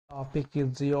Topic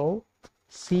is your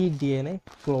cDNA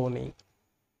cloning.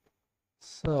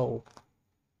 So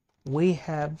we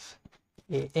have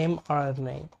a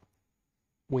mRNA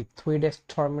with 3'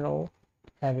 terminal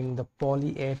having the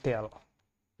poly A tail.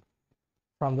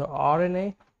 From the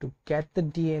RNA to get the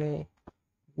DNA,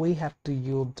 we have to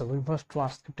use the reverse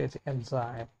transcriptase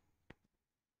enzyme.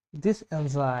 This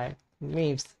enzyme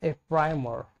needs a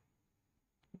primer,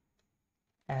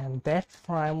 and that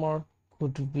primer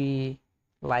could be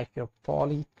like a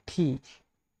poly T,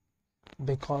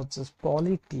 because this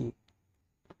poly T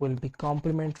will be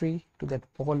complementary to that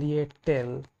poly A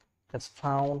tail that's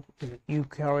found in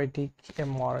eukaryotic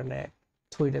mRNA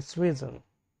 3' region.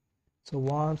 So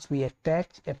once we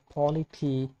attach a poly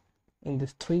T in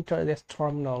this 3'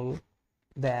 terminal,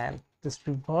 then this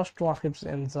reverse transcriptase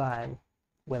enzyme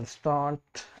will start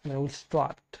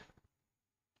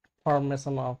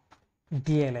formation of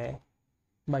DNA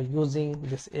by using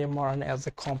this mRNA as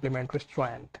a complementary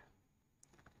strand.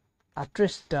 After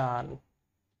it's done,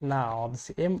 now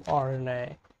this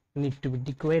mRNA needs to be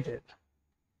degraded.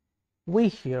 We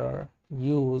here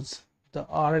use the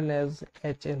RNase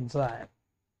H enzyme.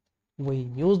 We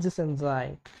use this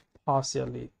enzyme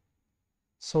partially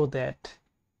so that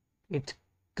it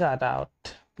cut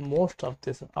out most of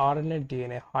this RNA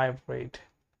DNA hybrid,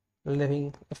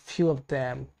 leaving a few of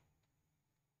them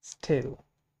still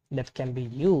that can be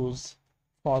used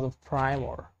for the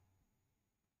primer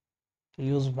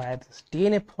used by this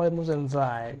DNA polymerase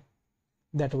enzyme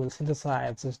that will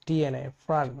synthesize this DNA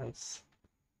fragments.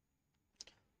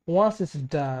 Once it's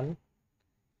done,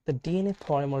 the DNA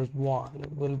polymerase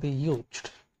 1 will be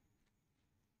used.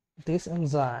 This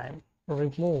enzyme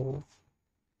remove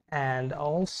and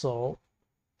also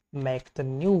make the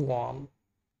new one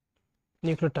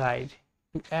nucleotide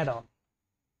to add on,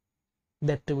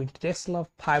 that to interaction of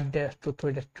 5' to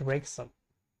 3' direction.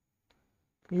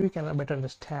 You can better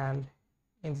understand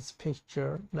in this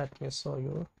picture. Let me show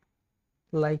you.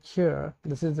 Like here,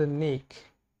 this is the nick.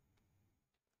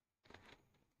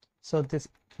 So this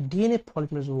DNA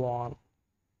polymerase 1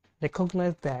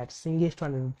 recognize that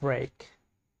single-stranded break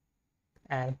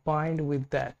and bind with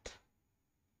that.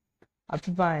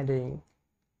 After binding,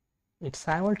 it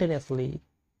simultaneously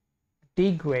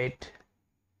degrade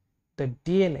the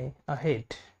DNA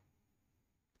ahead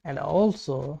and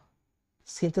also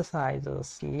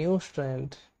synthesizes new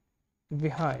strand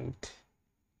behind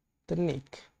the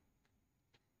nick.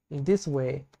 In this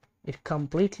way, it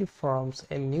completely forms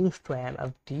a new strand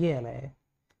of DNA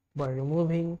by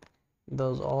removing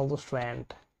all the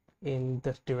strands in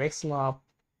the direction of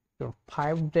your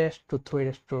 5' to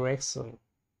 3' direction.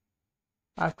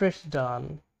 After it's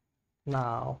done,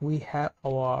 now we have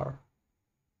our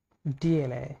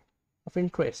DNA of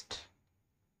interest.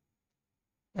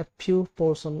 A few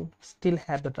portions still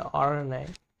have the RNA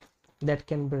that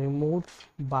can be removed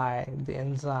by the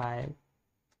enzyme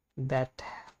that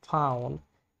found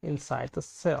inside the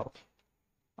cell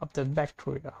of the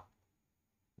bacteria.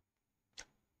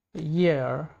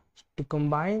 Here, to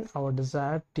combine our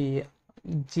desired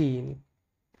gene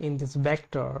in this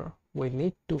vector, we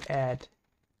need to add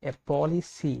a poly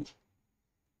C,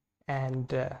 and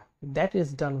that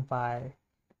is done by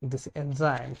this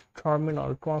enzyme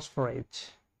terminal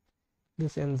transferase.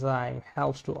 This enzyme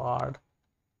helps to add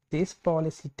this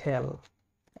poly C tail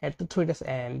at the 3'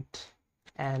 end,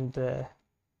 and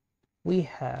we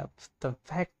have the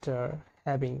vector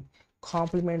having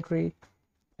complementary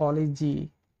poly G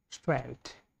strand,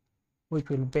 which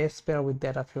will base pair with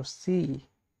that of your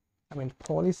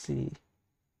poly C,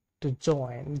 to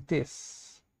join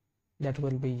this, that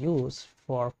will be used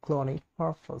for cloning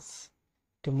purpose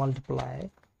to multiply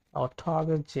our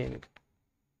target gene.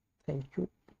 Thank you.